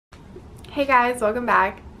Hey guys, welcome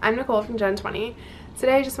back. I'm Nicole from Gen 20.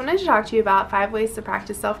 Today I just wanted to talk to you about 5 ways to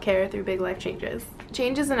practice self-care through big life changes.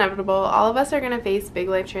 Change is inevitable. All of us are going to face big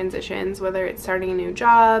life transitions, whether it's starting a new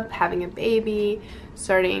job, having a baby,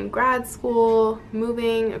 starting grad school,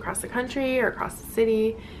 moving across the country or across the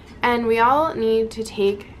city, and we all need to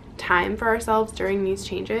take time for ourselves during these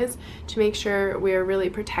changes to make sure we're really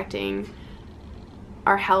protecting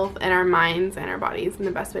our health and our minds and our bodies in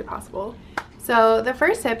the best way possible. So the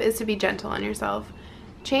first tip is to be gentle on yourself.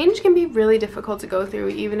 Change can be really difficult to go through,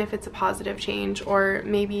 even if it's a positive change or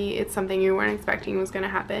maybe it's something you weren't expecting was going to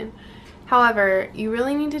happen. However, you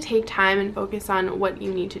really need to take time and focus on what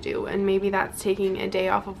you need to do, and maybe that's taking a day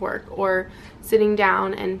off of work or sitting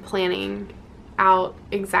down and planning out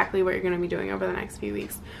exactly what you're going to be doing over the next few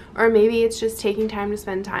weeks. Or maybe it's just taking time to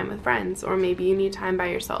spend time with friends, or maybe you need time by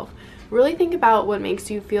yourself. Really think about what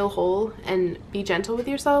makes you feel whole and be gentle with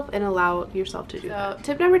yourself and allow yourself to do that.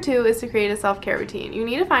 Tip number 2 is to create a self-care routine. You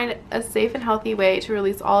need to find a safe and healthy way to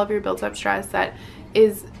release all of your built-up stress that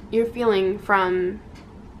you're feeling from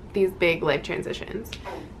these big life transitions.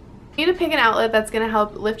 You need to pick an outlet that's going to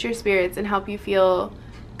help lift your spirits and help you feel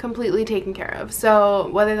completely taken care of. So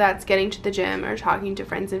whether that's getting to the gym or talking to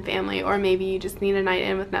friends and family, or maybe you just need a night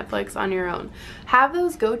in with Netflix on your own, have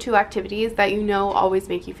those go-to activities that you know always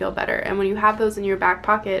make you feel better, and when you have those in your back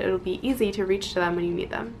pocket, it'll be easy to reach to them when you need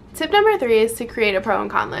them. Tip number 3 is to create a pro and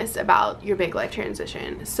con list about your big life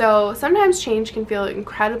transition. So sometimes change can feel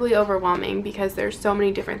incredibly overwhelming because there's so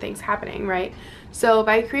many different things happening, right? So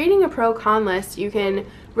by creating a pro-con list, you can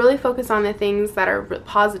really focus on the things that are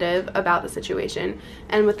positive about the situation,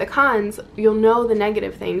 and with the cons, you'll know the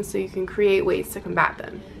negative things so you can create ways to combat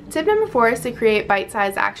them. Tip number 4 is to create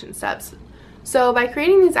bite-sized action steps. So by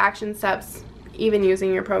creating these action steps, even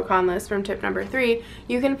using your pro-con list from tip number 3,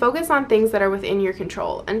 you can focus on things that are within your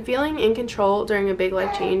control, and feeling in control during a big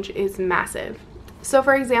life change is massive. So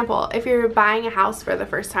for example, if you're buying a house for the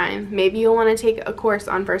first time, maybe you'll want to take a course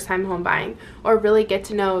on first-time home buying, or really get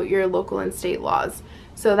to know your local and state laws.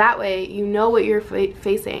 So that way you know what you're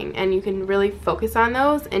facing and you can really focus on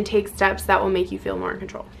those and take steps that will make you feel more in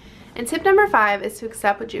control. And tip number 5 is to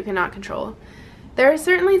accept what you cannot control. There are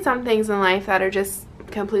certainly some things in life that are just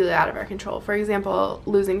completely out of our control. For example,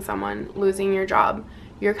 losing someone, losing your job,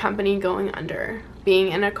 your company going under,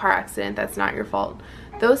 being in a car accident that's not your fault.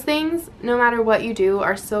 Those things, no matter what you do,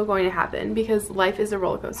 are still going to happen because life is a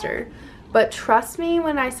roller coaster. But trust me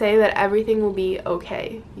when I say that everything will be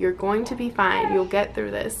okay. You're going to be fine. You'll get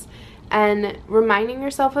through this. And reminding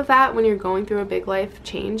yourself of that when you're going through a big life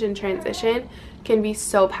change and transition can be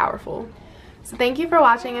so powerful. So thank you for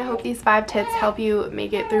watching. I hope these 5 tips help you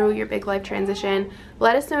make it through your big life transition.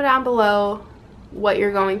 Let us know down below what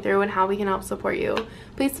you're going through and how we can help support you.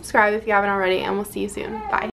 Please subscribe if you haven't already, and we'll see you soon. Bye.